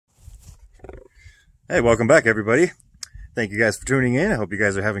Hey, welcome back, everybody. Thank you guys for tuning in. I hope you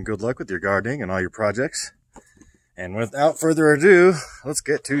guys are having good luck with your gardening and all your projects. And without further ado, let's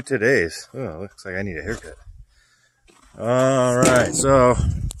get to today's. Oh, looks like I need a haircut. All right, so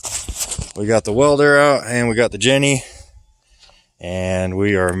we got the welder out and we got the Jenny, and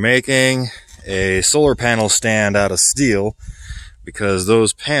we are making a solar panel stand out of steel because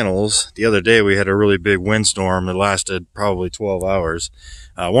those panels, the other day we had a really big windstorm that lasted probably 12 hours.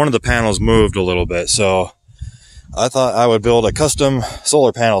 One of the panels moved a little bit, so I thought I would build a custom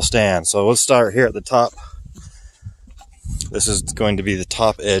solar panel stand. So let's start here at the top. This is going to be the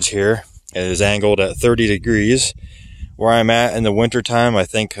top edge here. It is angled at 30 degrees. Where I'm at in the winter time, I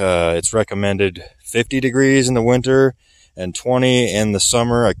think it's recommended 50 degrees in the winter and 20 in the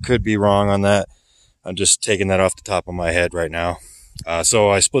summer. I could be wrong on that. I'm just taking that off the top of my head right now. So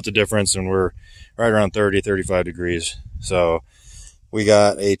I split the difference and we're right around 30, 35 degrees. So we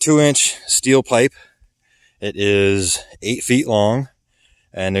got a 2-inch steel pipe. It is 8 feet long,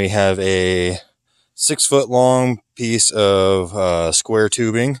 and we have a 6-foot long piece of square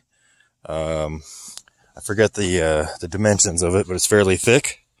tubing. I forget the dimensions of it, but it's fairly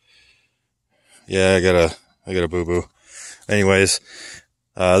thick. Yeah, I got a boo-boo. Anyways,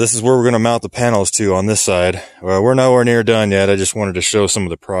 this is where we're going to mount the panels to on this side. Well, we're nowhere near done yet. I just wanted to show some of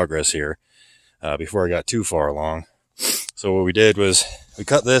the progress here before I got too far along. So what we did was we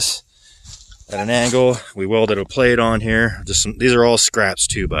cut this at an angle. We welded a plate on here. These are all scraps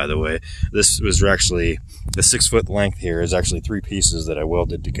too, by the way. This was actually, the 6-foot length here is actually 3 pieces that I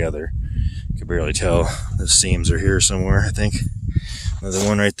welded together. You can barely tell. The seams are here somewhere, I think. Another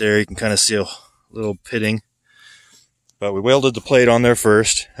one right there. You can kind of see a little pitting. But we welded the plate on there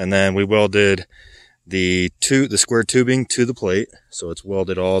first, and then we welded the square tubing to the plate. So it's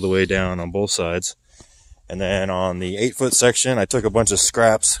welded all the way down on both sides. And then on the 8-foot section, I took a bunch of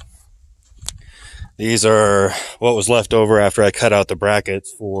scraps. These are what was left over after I cut out the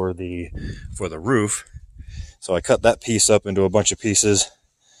brackets for the roof. So I cut that piece up into a bunch of pieces,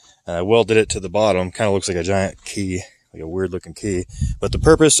 and I welded it to the bottom. Kind of looks like a giant key, like a weird looking key. But the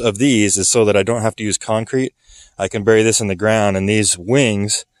purpose of these is so that I don't have to use concrete. I can bury this in the ground, and these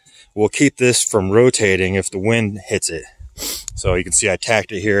wings will keep this from rotating if the wind hits it. So you can see I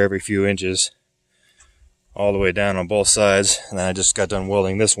tacked it here every few inches, all the way down on both sides, and then I just got done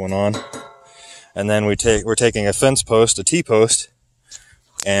welding this one on. And then we're taking a fence post, a T-post,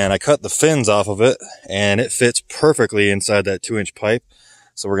 and I cut the fins off of it, and it fits perfectly inside that 2-inch pipe.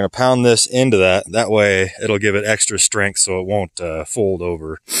 So we're going to pound this into that. That way it'll give it extra strength so it won't fold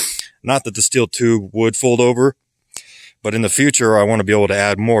over. Not that the steel tube would fold over, but in the future I want to be able to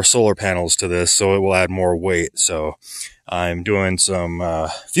add more solar panels to this so it will add more weight. So I'm doing some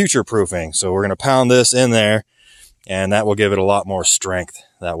future proofing. So we're going to pound this in there, and that will give it a lot more strength.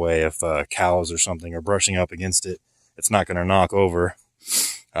 That way if cows or something are brushing up against it, it's not going to knock over.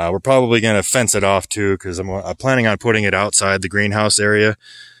 We're probably going to fence it off too, because I'm planning on putting it outside the greenhouse area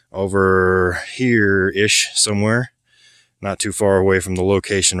over here-ish somewhere. Not too far away from the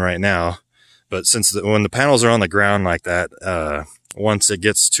location right now. But since when the panels are on the ground like that, once it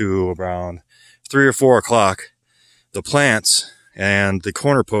gets to around 3 or 4 o'clock, the plants and the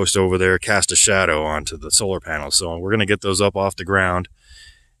corner post over there cast a shadow onto the solar panels. So we're going to get those up off the ground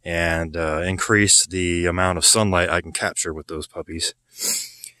and increase the amount of sunlight I can capture with those puppies.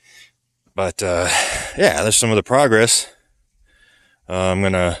 But yeah, there's some of the progress. I'm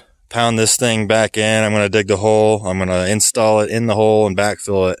going to pound this thing back in. I'm going to dig the hole. I'm going to install it in the hole and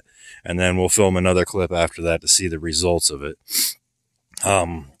backfill it. And then we'll film another clip after that to see the results of it.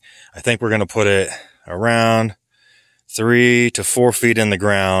 I think we're going to put it around 3 to 4 feet in the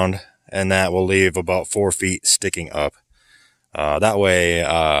ground, and that will leave about 4 feet sticking up. That way,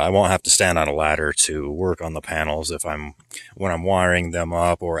 I won't have to stand on a ladder to work on the panels when I'm wiring them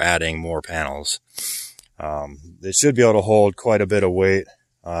up or adding more panels. They should be able to hold quite a bit of weight,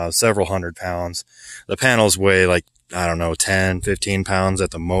 several hundred pounds. The panels weigh like, I don't know, 10, 15 pounds at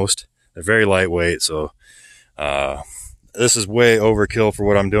the most. They're very lightweight. So, this is way overkill for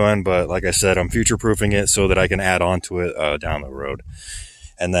what I'm doing, but like I said, I'm future-proofing it so that I can add on to it down the road.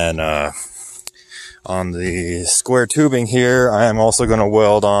 And then on the square tubing here, I am also going to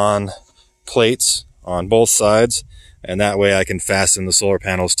weld on plates on both sides, and that way I can fasten the solar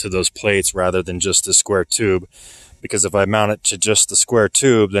panels to those plates rather than just the square tube. Because if I mount it to just the square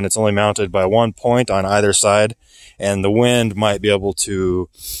tube, then it's only mounted by one point on either side, and the wind might be able to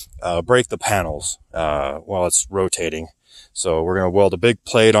break the panels while it's rotating. So we're going to weld a big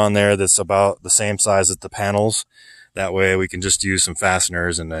plate on there that's about the same size as the panels. That way we can just use some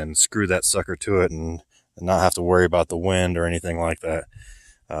fasteners and then screw that sucker to it and not have to worry about the wind or anything like that.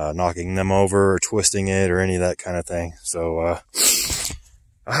 knocking them over or twisting it or any of that kind of thing. So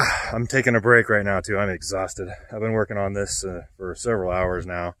I'm taking a break right now too. I'm exhausted. I've been working on this for several hours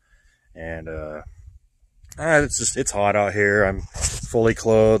now, and it's hot out here. I'm fully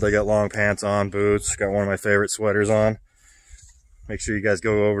clothed. I got long pants on, boots, got one of my favorite sweaters on. Make sure you guys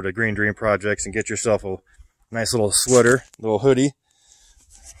go over to Green Dream Projects and get yourself a nice little sweater, little hoodie.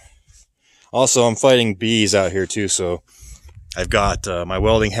 Also, I'm fighting bees out here too, so I've got my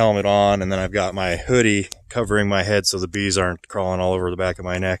welding helmet on, and then I've got my hoodie covering my head so the bees aren't crawling all over the back of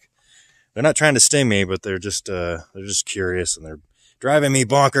my neck. They're not trying to sting me, but they're just curious, and they're driving me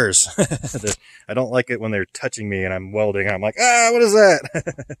bonkers. I don't like it when they're touching me and I'm welding. I'm like, what is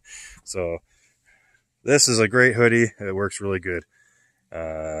that? So this is a great hoodie. It works really good.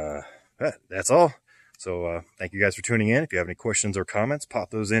 That's all. So thank you guys for tuning in. If you have any questions or comments,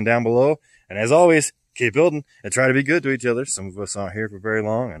 pop those in down below. And as always, keep building and try to be good to each other. Some of us aren't here for very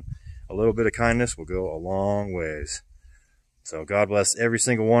long, and a little bit of kindness will go a long ways. So God bless every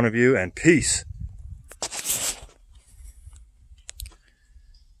single one of you, and peace.